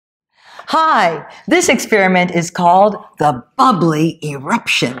Hi, this experiment is called the Bubbly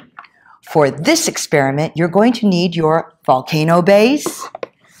Eruption. For this experiment, you're going to need your volcano base,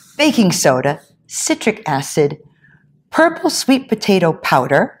 baking soda, citric acid, purple sweet potato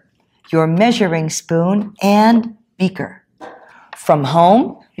powder, your measuring spoon, and beaker. From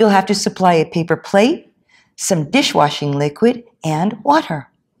home, you'll have to supply a paper plate, some dishwashing liquid, and water.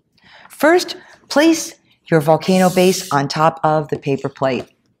 First, place your volcano base on top of the paper plate.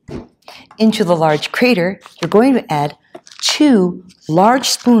 Into the large crater, you're going to add 2 large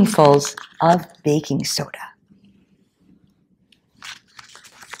spoonfuls of baking soda.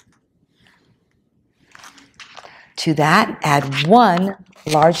 To that, add 1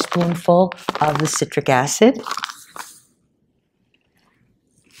 large spoonful of the citric acid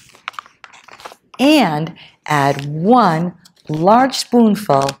and add 1 large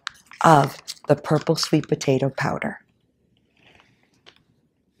spoonful of the purple sweet potato powder.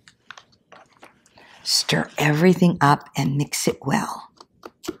 Stir everything up and mix it well.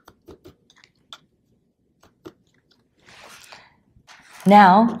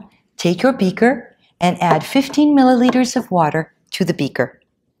 Now, take your beaker and add 15 milliliters of water to the beaker.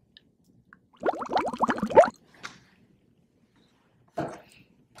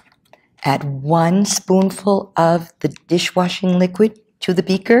 Add 1 spoonful of the dishwashing liquid to the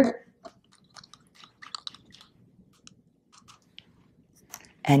beaker.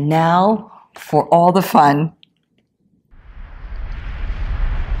 And now, for all the fun,